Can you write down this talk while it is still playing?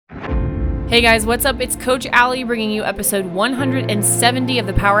Hey guys, what's up? It's Coach Allie bringing you episode 170 of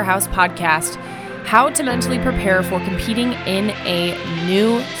the Powerhouse Podcast, how to mentally prepare for competing in a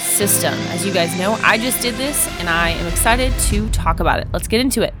new system. As you guys know, I just did this and I am excited to talk about it. Let's get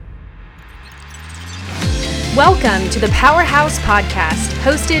into it. Welcome to the Powerhouse Podcast,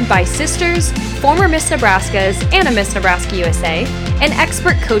 hosted by sisters, former Miss Nebraskas and a Miss Nebraska USA, and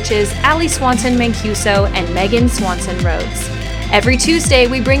expert coaches Allie Swanson Mancuso and Megan Swanson Rhodes. Every Tuesday,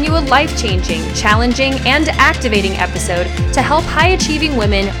 we bring you a life-changing, challenging, and activating episode to help high-achieving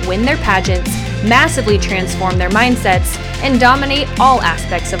women win their pageants, massively transform their mindsets, and dominate all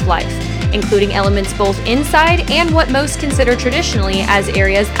aspects of life, including elements both inside and what most consider traditionally as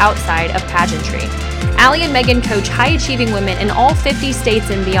areas outside of pageantry. Allie and Megan coach high-achieving women in all 50 states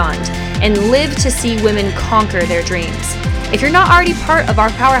and beyond, and live to see women conquer their dreams. If you're not already part of our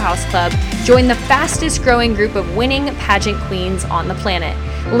Powerhouse Club, join the fastest growing group of winning pageant queens on the planet,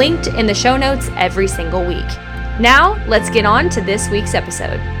 linked in the show notes every single week. Now, let's get on to this week's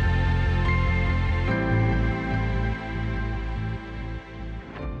episode.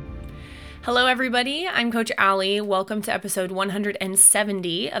 Hello, everybody. I'm Coach Allie. Welcome to episode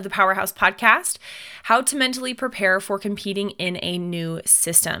 170 of the Powerhouse Podcast, how to mentally prepare for competing in a new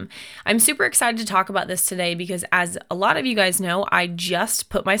system. I'm super excited to talk about this today because, as a lot of you guys know, I just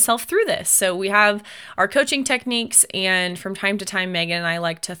put myself through this. So we have our coaching techniques, and from time to time, Megan and I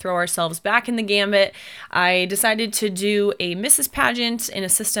like to throw ourselves back in the gambit. I decided to do a Mrs. Pageant in a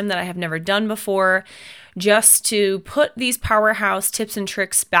system that I have never done before, just to put these powerhouse tips and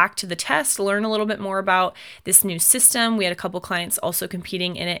tricks back to the test, learn a little bit more about this new system. We had a couple clients also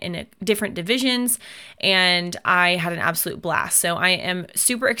competing in it in different divisions, and I had an absolute blast. So I am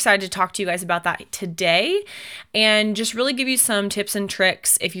super excited to talk to you guys about that today and just really give you some tips and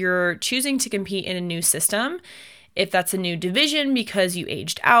tricks if you're choosing to compete in a new system. If that's a new division because you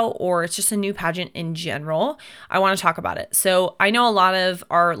aged out, or it's just a new pageant in general, I want to talk about it. So I know a lot of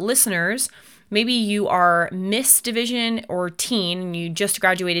our listeners, maybe you are Miss Division or Teen, and you just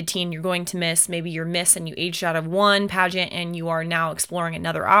graduated Teen, you're going to Miss. Maybe you're Miss and you aged out of one pageant and you are now exploring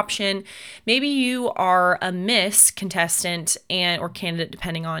another option. Maybe you are a Miss contestant or candidate,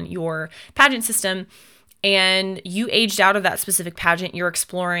 depending on your pageant system, and you aged out of that specific pageant. You're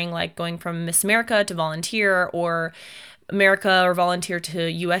exploring like going from Miss America to volunteer, or America or volunteer to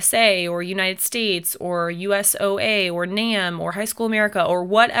USA or United States or USOA or NAM or High School America or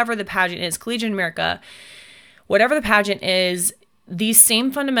whatever the pageant is, Collegiate America, whatever the pageant is, these same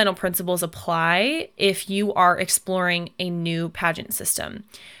fundamental principles apply if you are exploring a new pageant system.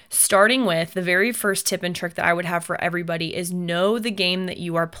 Starting with the very first tip and trick that I would have for everybody is know the game that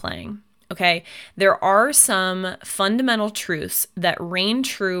you are playing. Okay, there are some fundamental truths that reign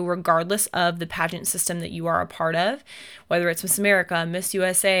true regardless of the pageant system that you are a part of, whether it's Miss America, Miss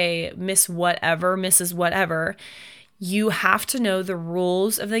USA, Miss whatever, Mrs. whatever. You have to know the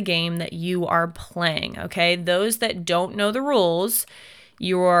rules of the game that you are playing, okay? Those that don't know the rules,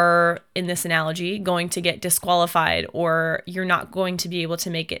 you're, in this analogy, going to get disqualified, or you're not going to be able to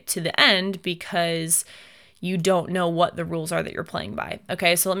make it to the end because you don't know what the rules are that you're playing by.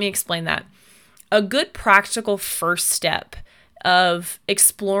 Okay, so let me explain that. A good practical first step of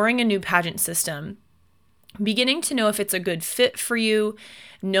exploring a new pageant system, beginning to know if it's a good fit for you,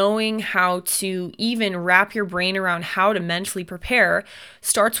 knowing how to even wrap your brain around how to mentally prepare,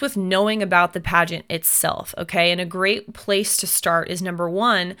 starts with knowing about the pageant itself, okay? And a great place to start is, number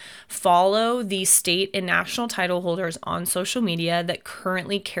one, follow the state and national title holders on social media that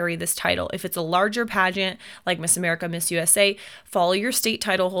currently carry this title. If it's a larger pageant like Miss America, Miss USA, follow your state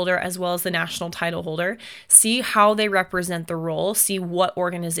title holder as well as the national title holder. See how they represent the role, see what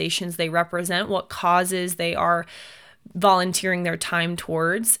organizations they represent, what causes they are volunteering their time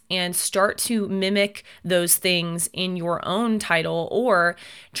towards, and start to mimic those things in your own title, or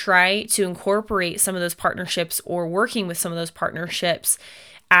try to incorporate some of those partnerships or working with some of those partnerships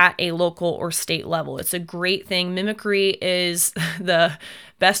at a local or state level. It's a great thing. Mimicry is the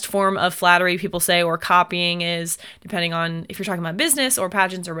best form of flattery, people say, or copying is, depending on if you're talking about business or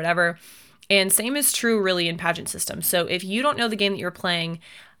pageants or whatever. And same is true really in pageant systems. So if you don't know the game that you're playing,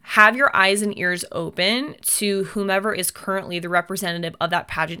 have your eyes and ears open to whomever is currently the representative of that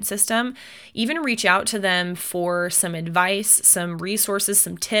pageant system. Even reach out to them for some advice, some resources,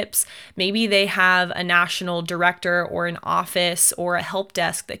 some tips. Maybe they have a national director or an office or a help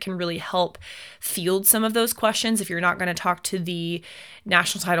desk that can really help field some of those questions if you're not going to talk to the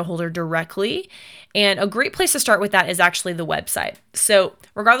national title holder directly. And a great place to start with that is actually the website. So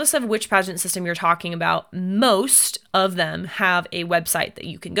regardless of which pageant system you're talking about, most of them have a website that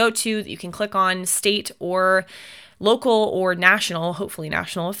you can can go to, that you can click on, state or local or national, hopefully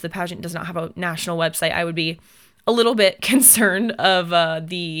national. If the pageant does not have a national website, I would be a little bit concerned of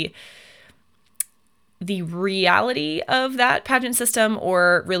the reality of that pageant system,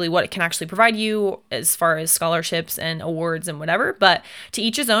 or really what it can actually provide you as far as scholarships and awards and whatever. But to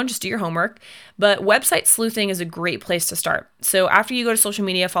each his own, just do your homework. But website sleuthing is a great place to start. So after you go to social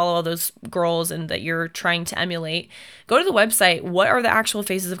media, follow all those girls and that you're trying to emulate, go to the website. What are the actual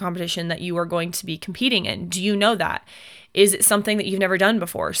phases of competition that you are going to be competing in? Do you know that? Is it something that you've never done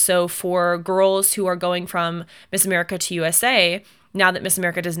before? So for girls who are going from Miss America to USA, now that Miss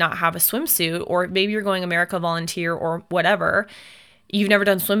America does not have a swimsuit, or maybe you're going America Volunteer or whatever, you've never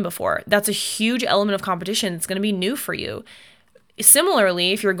done swim before. That's a huge element of competition. It's going to be new for you.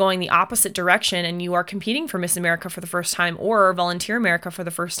 Similarly, if you're going the opposite direction and you are competing for Miss America for the first time or Volunteer America for the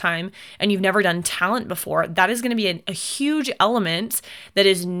first time and you've never done talent before, that is going to be a huge element that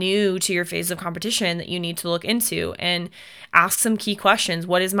is new to your phase of competition that you need to look into and ask some key questions.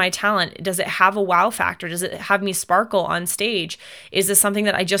 What is my talent? Does it have a wow factor? Does it have me sparkle on stage? Is this something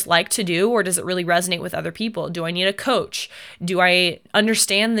that I just like to do, or does it really resonate with other people? Do I need a coach? Do I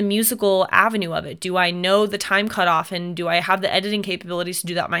understand the musical avenue of it? Do I know the time cutoff, and do I have the editing capabilities to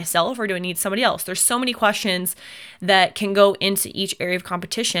do that myself, or do I need somebody else? There's so many questions that can go into each area of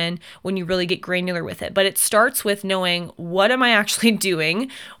competition when you really get granular with it. But it starts with knowing, what am I actually doing?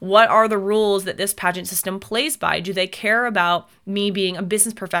 What are the rules that this pageant system plays by? Do they care about me being a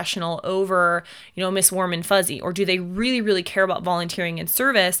business professional over, Miss Warm and Fuzzy? Or do they really, really care about volunteering and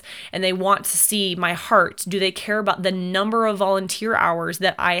service, and they want to see my heart? Do they care about the number of volunteer hours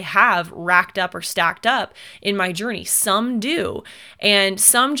that I have racked up or stacked up in my journey? Some do. And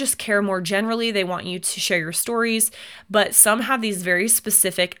some just care more generally. They want you to share your stories, but some have these very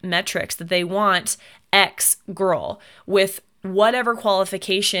specific metrics that they want X girl with whatever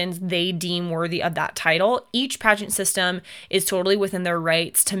qualifications they deem worthy of that title. Each pageant system is totally within their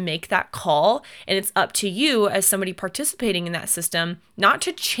rights to make that call, and it's up to you as somebody participating in that system not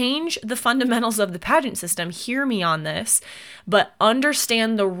to change the fundamentals of the pageant system. Hear me on this, but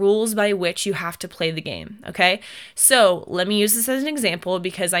understand the rules by which you have to play the game, okay? So let me use this as an example,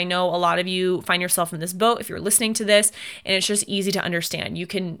 because I know a lot of you find yourself in this boat if you're listening to this, and it's just easy to understand. You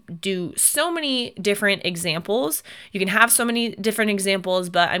can do so many different examples. You can have so many different examples,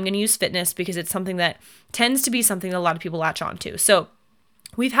 but I'm going to use fitness because it's something that tends to be something that a lot of people latch on to. So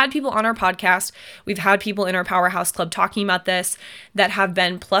we've had people on our podcast, we've had people in our Powerhouse Club talking about this that have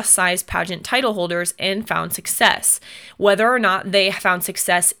been plus size pageant title holders and found success. Whether or not they found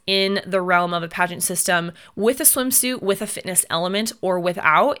success in the realm of a pageant system with a swimsuit, with a fitness element, or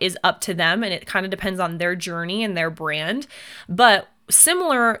without is up to them, and it kind of depends on their journey and their brand. But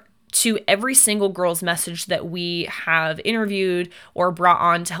similar to every single girl's message that we have interviewed or brought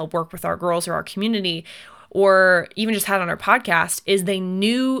on to help work with our girls or our community, or even just had on our podcast, is they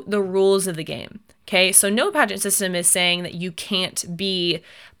knew the rules of the game. Okay, so no pageant system is saying that you can't be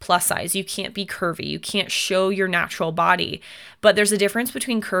plus size, you can't be curvy, you can't show your natural body. But there's a difference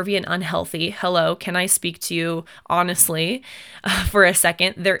between curvy and unhealthy. Hello, can I speak to you honestly for a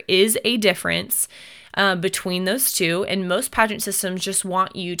second? There is a difference between those two, and most pageant systems just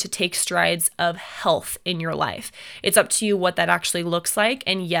want you to take strides of health in your life. It's up to you what that actually looks like.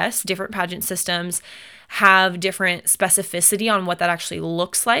 And yes, different pageant systems have different specificity on what that actually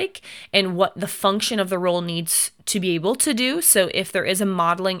looks like and what the function of the role needs to be able to do. So if there is a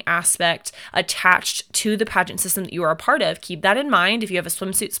modeling aspect attached to the pageant system that you are a part of, keep that in mind. If you have a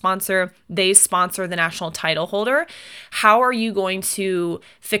swimsuit sponsor, they sponsor the national title holder. How are you going to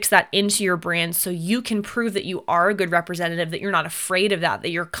fix that into your brand so you can prove that you are a good representative, that you're not afraid of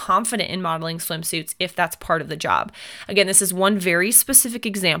that you're confident in modeling swimsuits if that's part of the job? Again, this is one very specific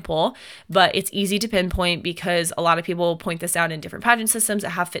example, but it's easy to pinpoint because a lot of people point this out in different pageant systems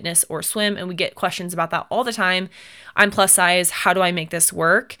that have fitness or swim, and we get questions about that all the time. I'm plus size. How do I make this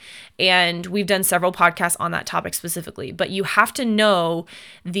work? And we've done several podcasts on that topic specifically, but you have to know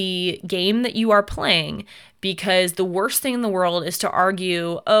the game that you are playing, because the worst thing in the world is to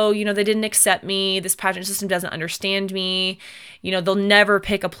argue, oh, they didn't accept me. This pageant system doesn't understand me. They'll never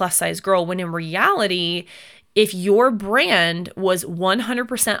pick a plus size girl, when in reality, if your brand was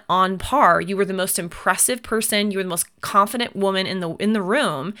 100% on par, you were the most impressive person, you were the most confident woman in the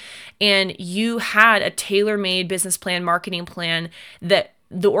room, and you had a tailor-made business plan, marketing plan that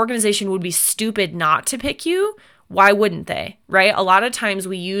the organization would be stupid not to pick you, Why wouldn't they, right? A lot of times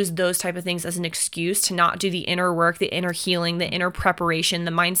we use those type of things as an excuse to not do the inner work, the inner healing, the inner preparation,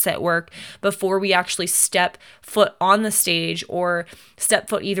 the mindset work before we actually step foot on the stage or step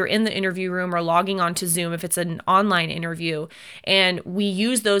foot either in the interview room or logging onto Zoom if it's an online interview. And we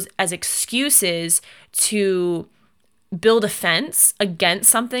use those as excuses to build a fence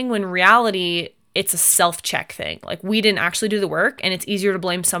against something when in reality it's a self-check thing. Like, we didn't actually do the work, and it's easier to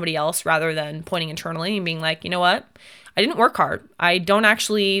blame somebody else rather than pointing internally and being like, you know what? I didn't work hard. I don't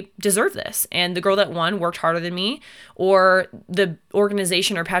actually deserve this. And the girl that won worked harder than me, or the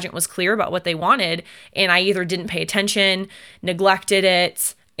organization or pageant was clear about what they wanted, and I either didn't pay attention, neglected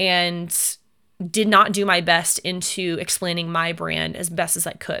it, and did not do my best into explaining my brand as best as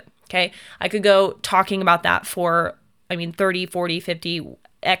I could. Okay. I could go talking about that for 30, 40, 50,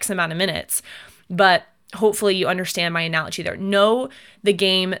 X amount of minutes. But hopefully you understand my analogy there. Know the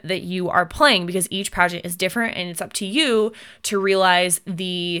game that you are playing, because each pageant is different, and it's up to you to realize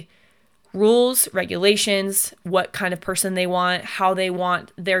the rules, regulations, what kind of person they want, how they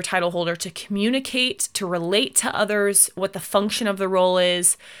want their title holder to communicate, to relate to others, what the function of the role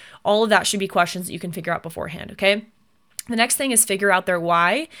is. All of that should be questions that you can figure out beforehand, okay? The next thing is figure out their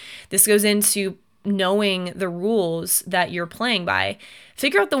why. This goes into knowing the rules that you're playing by.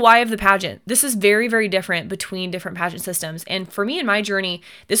 Figure out the why of the pageant. This is very, very different between different pageant systems. And for me in my journey,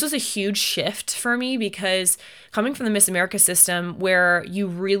 this was a huge shift for me, because coming from the Miss America system, where you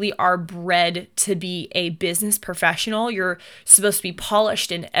really are bred to be a business professional, you're supposed to be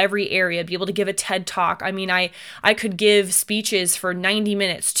polished in every area, be able to give a TED talk. I could give speeches for 90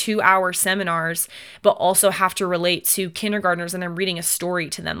 minutes, 2-hour seminars, but also have to relate to kindergartners and I'm reading a story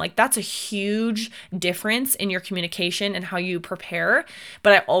to them. Like, that's a huge difference in your communication and how you prepare.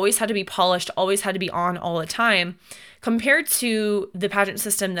 But I always had to be polished, always had to be on all the time, compared to the pageant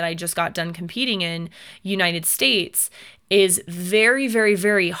system that I just got done competing in, United States, is very, very,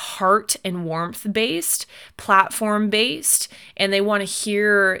 very heart and warmth based, platform based, and they want to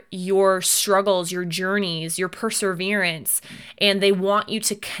hear your struggles, your journeys, your perseverance, and they want you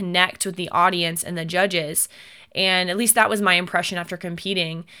to connect with the audience and the judges. And at least that was my impression after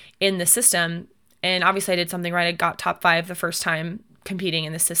competing in the system. And obviously I did something right. I got top 5 the first time competing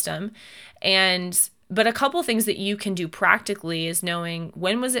in the system. But a couple things that you can do practically is knowing,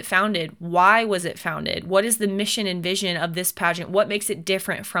 when was it founded? Why was it founded? What is the mission and vision of this pageant? What makes it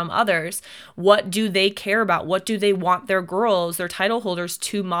different from others? What do they care about? What do they want their girls, their title holders,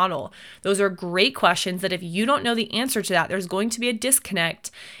 to model? Those are great questions that if you don't know the answer to that, there's going to be a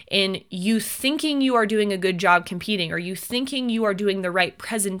disconnect in you thinking you are doing a good job competing, or you thinking you are doing the right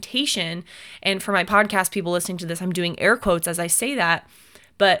presentation. And for my podcast people listening to this, I'm doing air quotes as I say that.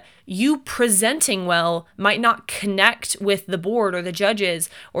 But you presenting well might not connect with the board or the judges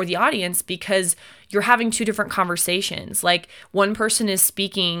or the audience, because you're having 2 different conversations. Like, one person is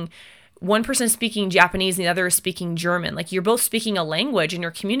speaking Japanese and the other is speaking German. Like, you're both speaking a language and you're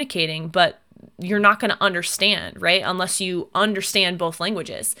communicating, but you're not going to understand, right? Unless you understand both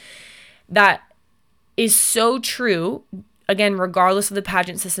languages. That is so true. Again, regardless of the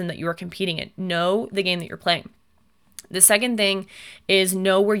pageant system that you are competing in, know the game that you're playing. The second thing is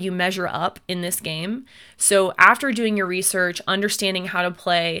know where you measure up in this game. So after doing your research, understanding how to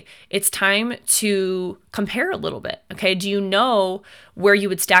play, it's time to compare a little bit. Okay. Do you know where you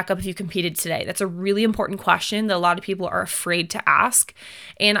would stack up if you competed today? That's a really important question that a lot of people are afraid to ask.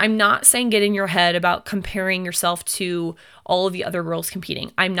 And I'm not saying get in your head about comparing yourself to all of the other girls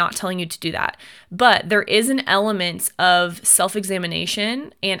competing. I'm not telling you to do that. But there is an element of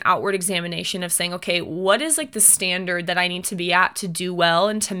self-examination and outward examination of saying, okay, what is like the standard that I need to be at to do well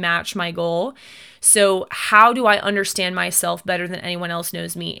and to match my goal? So how do I understand myself better than anyone else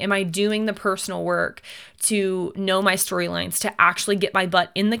knows me? Am I doing the personal work to know my storylines, to actually get my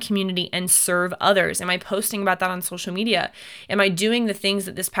butt in the community and serve others? Am I posting about that on social media? Am I doing the things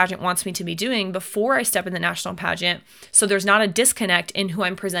that this pageant wants me to be doing before I step in the national pageant? So there's not a disconnect in who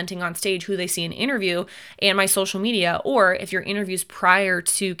I'm presenting on stage, who they see in interview, and my social media. Or if your interview's prior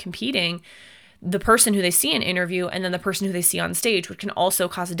to competing, the person who they see in interview and then the person who they see on stage, which can also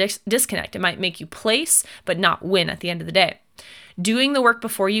cause a disconnect. It might make you place, but not win at the end of the day. Doing the work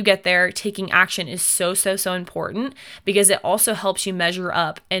before you get there, taking action is so important, because it also helps you measure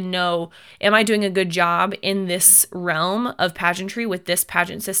up and know, am I doing a good job in this realm of pageantry with this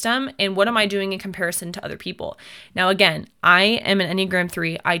pageant system? And what am I doing in comparison to other people? Now, again, I am an Enneagram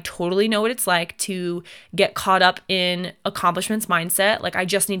 3. I totally know what it's like to get caught up in accomplishments mindset. Like, I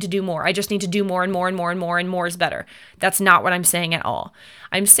just need to do more. I just need to do more and more and more and more, and more is better. That's not what I'm saying at all.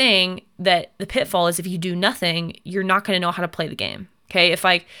 I'm saying that the pitfall is if you do nothing, you're not going to know how to play the game. Okay.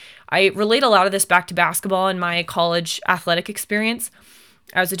 I relate a lot of this back to basketball and my college athletic experience.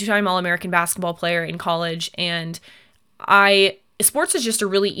 I was a 2-time All-American basketball player in college, and sports is just a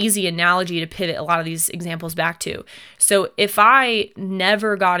really easy analogy to pivot a lot of these examples back to. So if I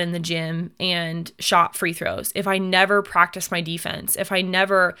never got in the gym and shot free throws, if I never practiced my defense, if I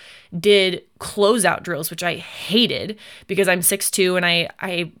never did closeout drills, which I hated because I'm 6'2", and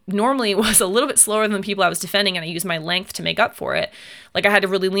I normally was a little bit slower than the people I was defending, and I used my length to make up for it. Like, I had to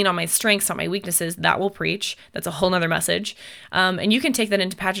really lean on my strengths, not my weaknesses. That will preach. That's a whole nother message. And you can take that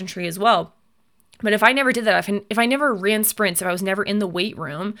into pageantry as well. But if I never did that, if I never ran sprints, if I was never in the weight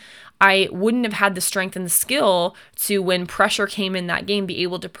room, I wouldn't have had the strength and the skill to, when pressure came in that game, be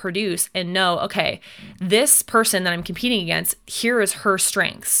able to produce and know, okay, this person that I'm competing against, here is her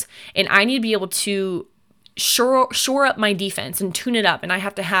strengths. And I need to be able to shore up my defense and tune it up. And I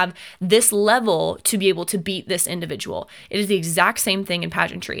have to have this level to be able to beat this individual. It is the exact same thing in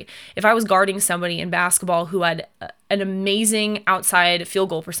pageantry. If I was guarding somebody in basketball who had an amazing outside field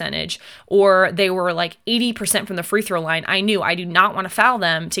goal percentage, or they were like 80% from the free throw line, I knew I do not want to foul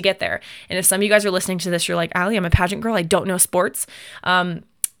them to get there. And if some of you guys are listening to this, you're like, Allie, I'm a pageant girl, I don't know sports.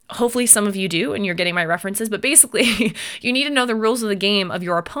 Hopefully some of you do, and you're getting my references, but basically you need to know the rules of the game of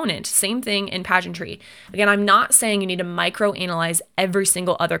your opponent. Same thing in pageantry. Again, I'm not saying you need to microanalyze every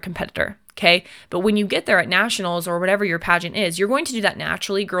single other competitor, okay? But when you get there at nationals or whatever your pageant is, you're going to do that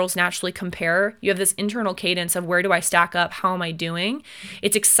naturally. Girls naturally compare. You have this internal cadence of, where do I stack up? How am I doing?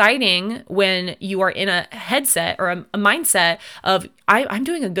 It's exciting when you are in a headset or a mindset of, I'm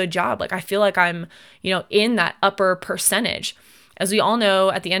doing a good job. Like, I feel like I'm, in that upper percentage. As we all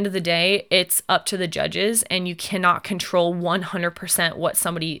know, at the end of the day, it's up to the judges, and you cannot control 100% what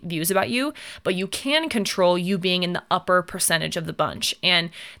somebody views about you, but you can control you being in the upper percentage of the bunch.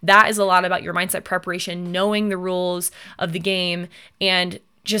 And that is a lot about your mindset preparation, knowing the rules of the game, and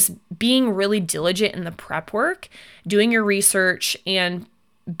just being really diligent in the prep work, doing your research, and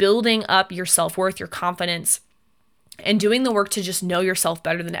building up your self-worth, your confidence, and doing the work to just know yourself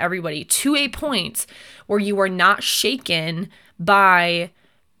better than everybody, to a point where you are not shaken by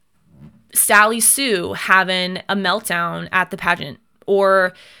Sally Sue having a meltdown at the pageant,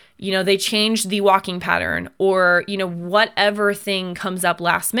 or, they changed the walking pattern, or, whatever thing comes up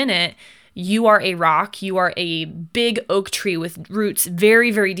last minute. You are a rock. You are a big oak tree with roots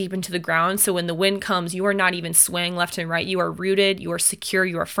very, very deep into the ground. So when the wind comes, you are not even swaying left and right. You are rooted, you are secure,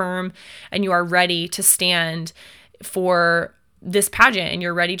 you are firm, and you are ready to stand for this pageant, and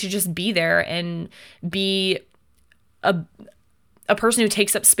you're ready to just be there and be a person who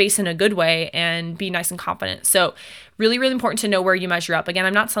takes up space in a good way and be nice and confident. So really, really important to know where you measure up. Again,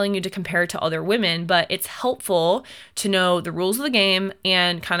 I'm not telling you to compare to other women, but it's helpful to know the rules of the game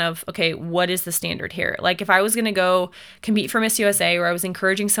and kind of, okay, what is the standard here? Like, if I was going to go compete for Miss USA, or I was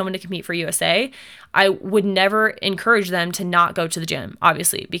encouraging someone to compete for USA, I would never encourage them to not go to the gym,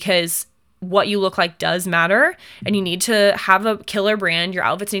 obviously, because what you look like does matter, and you need to have a killer brand. Your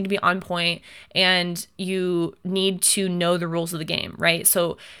outfits need to be on point, and you need to know the rules of the game, right?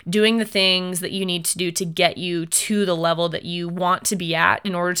 So doing the things that you need to do to get you to the level that you want to be at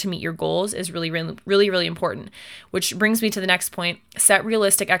in order to meet your goals is really, really, really, really important, which brings me to the next point: set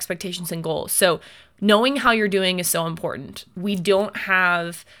realistic expectations and goals. So knowing how you're doing is so important. We don't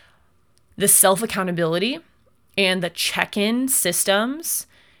have the self-accountability and the check-in systems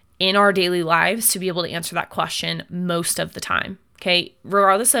in our daily lives to be able to answer that question most of the time, okay?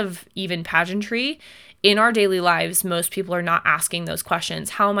 Regardless of even pageantry, in our daily lives, most people are not asking those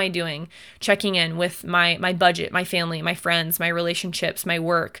questions. How am I doing? Checking in with my budget, my family, my friends, my relationships, my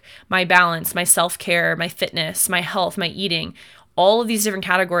work, my balance, my self-care, my fitness, my health, my eating, all of these different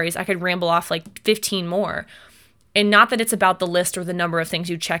categories. I could ramble off like 15 more. And not that it's about the list or the number of things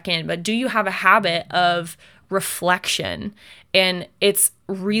you check in, but do you have a habit of reflection? And it's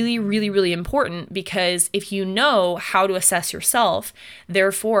really, really, really important, because if you know how to assess yourself,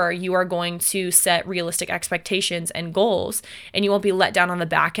 therefore you are going to set realistic expectations and goals, and you won't be let down on the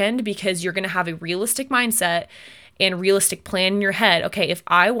back end, because you're going to have a realistic mindset and realistic plan in your head. Okay, if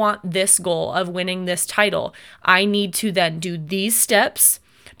I want this goal of winning this title, I need to then do these steps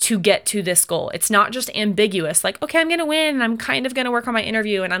to get to this goal. It's not just ambiguous, like, okay, I'm going to win, and I'm kind of going to work on my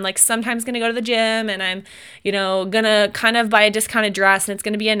interview, and I'm like sometimes going to go to the gym, and I'm, going to kind of buy a discounted dress, and it's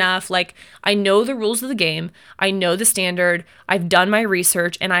going to be enough. Like, I know the rules of the game. I know the standard. I've done my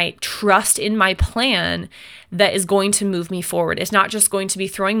research, and I trust in my plan that is going to move me forward. It's not just going to be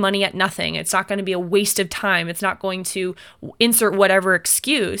throwing money at nothing. It's not going to be a waste of time. It's not going to insert whatever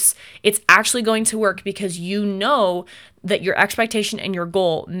excuse. It's actually going to work, because you know that your expectation and your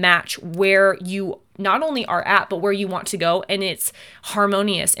goal match where you not only are at, but where you want to go. And it's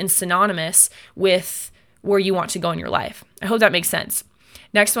harmonious and synonymous with where you want to go in your life. I hope that makes sense.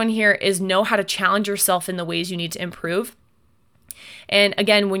 Next one here is know how to challenge yourself in the ways you need to improve. And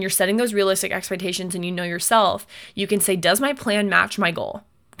again, when you're setting those realistic expectations and you know yourself, you can say, does my plan match my goal?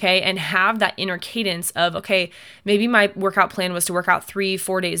 Okay. And have that inner cadence of, okay, maybe my workout plan was to work out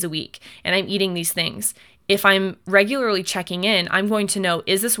 3-4 days a week and I'm eating these things. If I'm regularly checking in, I'm going to know,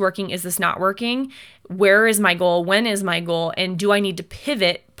 is this working? Is this not working? Where is my goal? When is my goal? And do I need to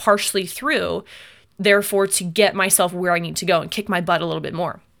pivot partially through, therefore, to get myself where I need to go and kick my butt a little bit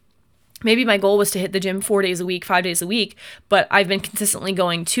more? Maybe my goal was to hit the gym 4 days a week, 5 days a week, but I've been consistently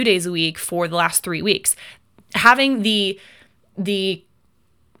going 2 days a week for the last 3 weeks. Having the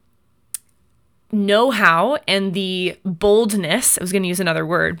know-how and the boldness, I was going to use another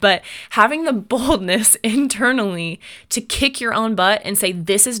word, but having the boldness internally to kick your own butt and say,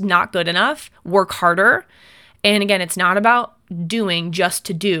 this is not good enough, work harder. And again, it's not about doing just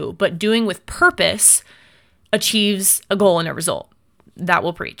to do, but doing with purpose achieves a goal and a result. That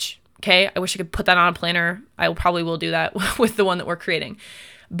will preach. Okay. I wish I could put that on a planner. I probably will do that with the one that we're creating,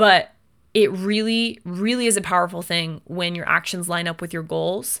 but it really, really is a powerful thing when your actions line up with your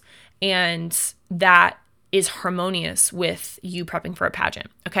goals, and that is harmonious with you prepping for a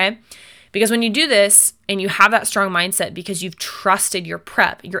pageant. Okay. Because when you do this and you have that strong mindset because you've trusted your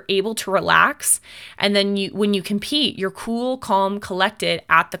prep, you're able to relax. And then when you compete, you're cool, calm, collected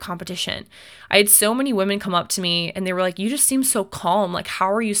at the competition. I had so many women come up to me and they were like, you just seem so calm. Like,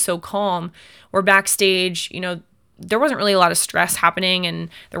 how are you so calm? Or backstage, there wasn't really a lot of stress happening and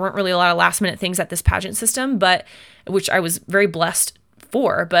there weren't really a lot of last minute things at this pageant system, but which I was very blessed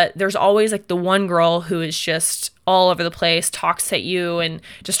for. But there's always like the one girl who is just all over the place, talks at you and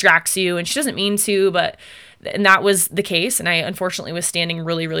distracts you, and she doesn't mean to, and that was the case. And I unfortunately was standing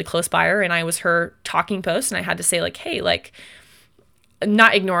really, really close by her, and I was her talking post, and I had to say like, hey, like, I'm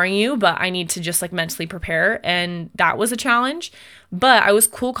not ignoring you, but I need to just like mentally prepare. And that was a challenge, but I was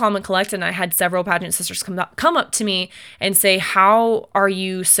cool, calm, and collected. And I had several pageant sisters come up to me and say, how are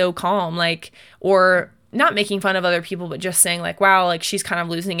you so calm? Like, or not making fun of other people, but just saying like, wow, like she's kind of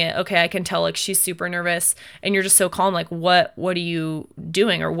losing it. Okay. I can tell like she's super nervous and you're just so calm. Like what are you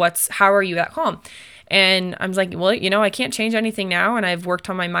doing? Or how are you that calm? And I was like, well, I can't change anything now. And I've worked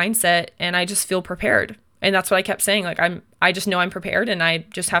on my mindset and I just feel prepared. And that's what I kept saying. Like, I just know I'm prepared and I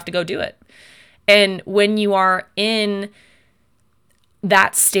just have to go do it. And when you are in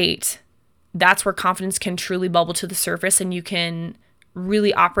that state, that's where confidence can truly bubble to the surface and you can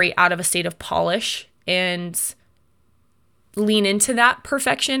really operate out of a state of polish and lean into that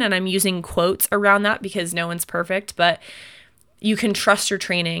perfection. And I'm using quotes around that because no one's perfect, but you can trust your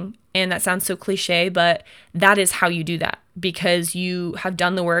training. And that sounds so cliche, but that is how you do that because you have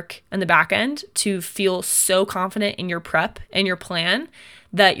done the work in the back end to feel so confident in your prep and your plan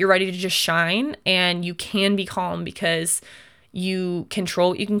that you're ready to just shine, and you can be calm because you control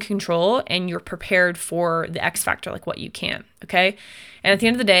what you can control and you're prepared for the X factor, like what you can. Okay. And at the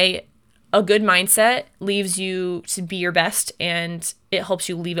end of the day, a good mindset leaves you to be your best and it helps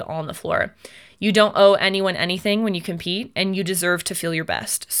you leave it all on the floor. You don't owe anyone anything when you compete and you deserve to feel your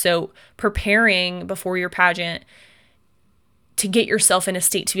best. So preparing before your pageant to get yourself in a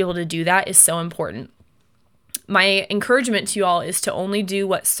state to be able to do that is so important. My encouragement to you all is to only do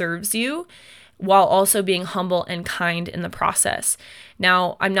what serves you while also being humble and kind in the process.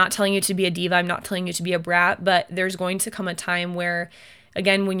 Now, I'm not telling you to be a diva. I'm not telling you to be a brat, but there's going to come a time where,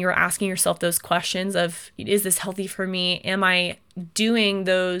 again, when you're asking yourself those questions of, is this healthy for me? Am I doing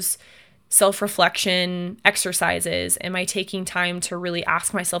those self-reflection exercises? Am I taking time to really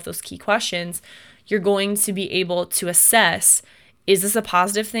ask myself those key questions? You're going to be able to assess, is this a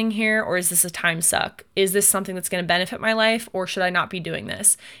positive thing here or is this a time suck? Is this something that's going to benefit my life or should I not be doing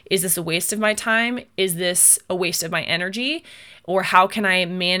this? Is this a waste of my time? Is this a waste of my energy? Or how can I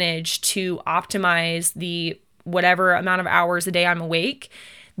manage to optimize the whatever amount of hours a day I'm awake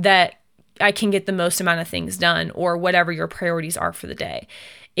that I can get the most amount of things done, or whatever your priorities are for the day?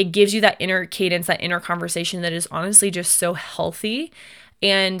 It gives you that inner cadence, that inner conversation that is honestly just so healthy.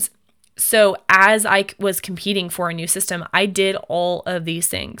 And so as I was competing for a new system, I did all of these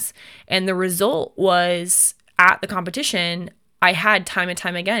things. And the result was at the competition, I had time and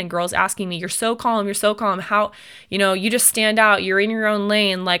time again, girls asking me, you're so calm. How, you just stand out. You're in your own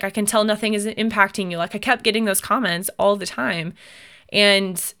lane. Like, I can tell nothing is impacting you. Like, I kept getting those comments all the time.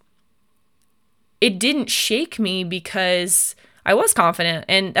 And it didn't shake me because I was confident.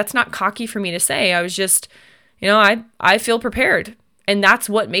 And that's not cocky for me to say. I was just, I feel prepared. And that's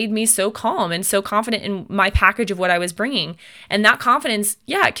what made me so calm and so confident in my package of what I was bringing. And that confidence,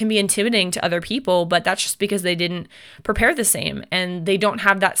 yeah, it can be intimidating to other people, but that's just because they didn't prepare the same and they don't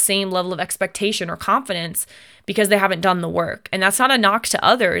have that same level of expectation or confidence because they haven't done the work. And that's not a knock to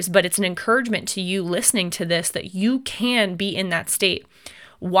others, but it's an encouragement to you listening to this that you can be in that state.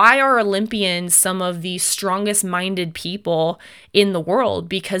 Why are Olympians some of the strongest minded people in the world?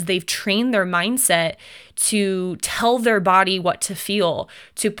 Because they've trained their mindset to tell their body what to feel,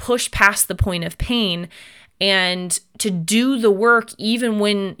 to push past the point of pain, and to do the work even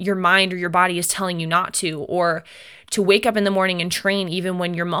when your mind or your body is telling you not to, or to wake up in the morning and train even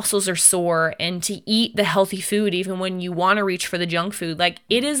when your muscles are sore, and to eat the healthy food even when you want to reach for the junk food. Like,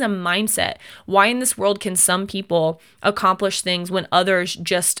 it is a mindset. Why in this world can some people accomplish things when others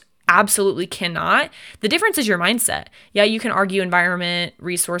just absolutely cannot? The difference is your mindset. Yeah, you can argue environment,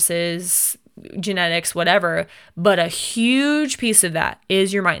 resources, genetics, whatever, but a huge piece of that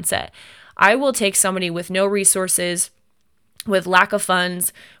is your mindset. I will take somebody with no resources, with lack of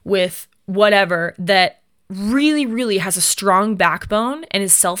funds, with whatever, that really, really has a strong backbone and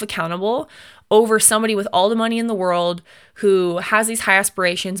is self-accountable over somebody with all the money in the world who has these high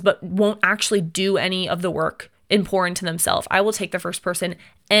aspirations but won't actually do any of the work and pour into themselves. I will take the first person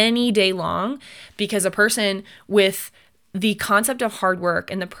any day long, because a person with the concept of hard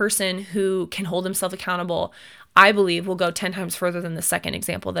work and the person who can hold themselves accountable, I believe, will go 10 times further than the second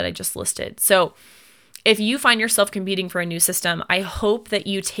example that I just listed. So if you find yourself competing for a new system, I hope that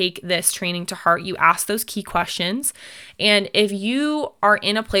you take this training to heart. You ask those key questions. And if you are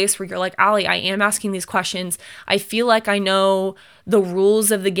in a place where you're like, Allie, I am asking these questions, I feel like I know the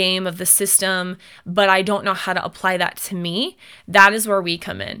rules of the game, of the system, but I don't know how to apply that to me, that is where we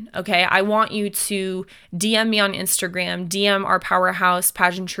come in, okay? I want you to DM me on Instagram, DM our Powerhouse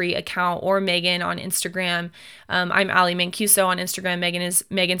Pageantry account, or Megan on Instagram. I'm Allie Mancuso on Instagram. Megan is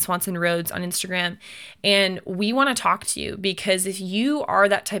Megan Swanson Rhodes on Instagram. And we want to talk to you, because if you are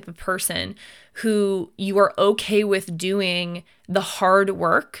that type of person who you are okay with doing the hard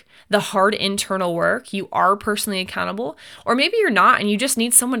work, the hard internal work, you are personally accountable, or maybe you're not and you just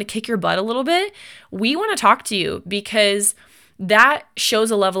need someone to kick your butt a little bit, we want to talk to you, because that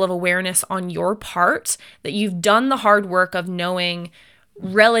shows a level of awareness on your part that you've done the hard work of knowing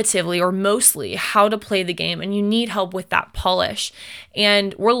relatively or mostly how to play the game, and you need help with that polish.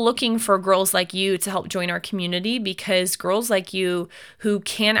 And we're looking for girls like you to help join our community, because girls like you who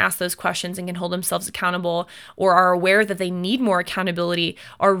can ask those questions and can hold themselves accountable, or are aware that they need more accountability,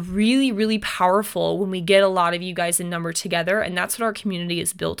 are really, really powerful when we get a lot of you guys in number together. And that's what our community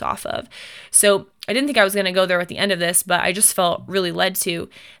is built off of. So I didn't think I was going to go there at the end of this, but I just felt really led to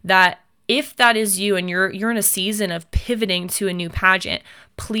that. If that is you and you're in a season of pivoting to a new pageant,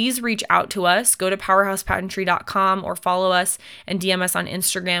 please reach out to us. Go to powerhousepageantry.com or follow us and DM us on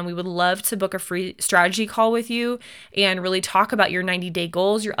Instagram. We would love to book a free strategy call with you and really talk about your 90-day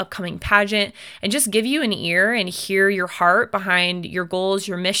goals, your upcoming pageant, and just give you an ear and hear your heart behind your goals,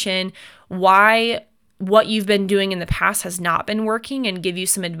 your mission, why what you've been doing in the past has not been working, and give you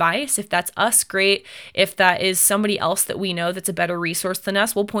some advice. If that's us, great. If that is somebody else that we know that's a better resource than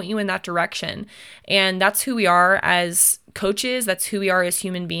us, we'll point you in that direction. And that's who we are as coaches. That's who we are as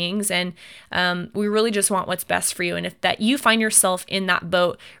human beings. And we really just want what's best for you. And if that you find yourself in that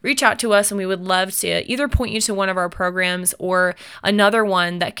boat, reach out to us, and we would love to either point you to one of our programs or another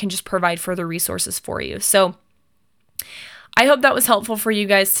one that can just provide further resources for you. So I hope that was helpful for you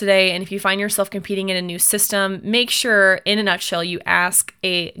guys today. And if you find yourself competing in a new system, make sure, in a nutshell, you ask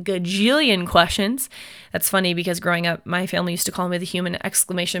a gajillion questions. That's funny because growing up, my family used to call me the human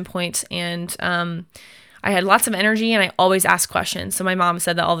exclamation point. And I had lots of energy and I always asked questions. So my mom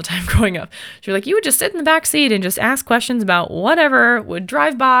said that all the time growing up. She was like, you would just sit in the back seat and just ask questions about whatever would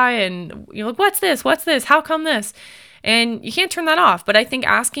drive by. And you're like, what's this? What's this? How come this? And you can't turn that off. But I think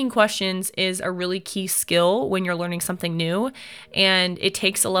asking questions is a really key skill when you're learning something new. And it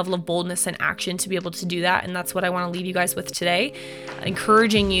takes a level of boldness and action to be able to do that. And that's what I want to leave you guys with today.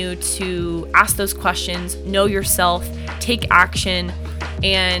 Encouraging you to ask those questions, know yourself, take action.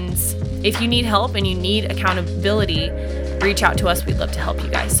 And if you need help and you need accountability, reach out to us. We'd love to help you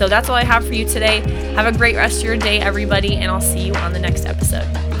guys. So that's all I have for you today. Have a great rest of your day, everybody. And I'll see you on the next episode.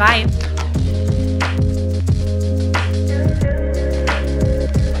 Bye.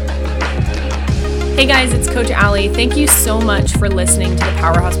 Hey guys, it's Coach Allie. Thank you so much for listening to the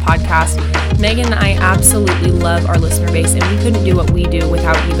Powerhouse Podcast. Megan and I absolutely love our listener base, and we couldn't do what we do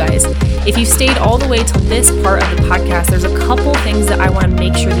without you guys. If you stayed all the way till this part of the podcast, there's a couple things that I want to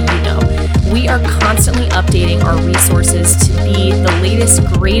make sure that you know. We are constantly updating our resources to be the latest,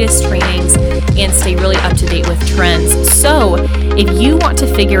 greatest trainings and stay really up to date with trends. So if you want to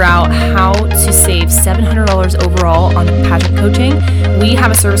figure out how to save $700 overall on pageant coaching, we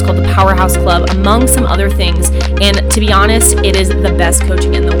have a service called the Powerhouse Club, among some other things. And to be honest, it is the best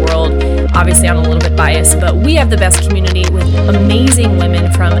coaching in the world. Obviously, I'm a little bit biased, but we have the best community with amazing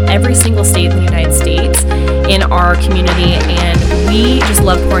women from every single state in the United States in our community, and we just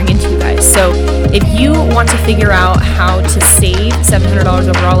love pouring into you guys. So if you want to figure out how to save $700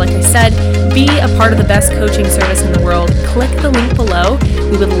 overall, like I said, be a part of the best coaching service in the world, click the link below.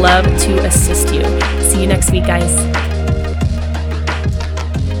 We would love to assist you. See you next week, guys.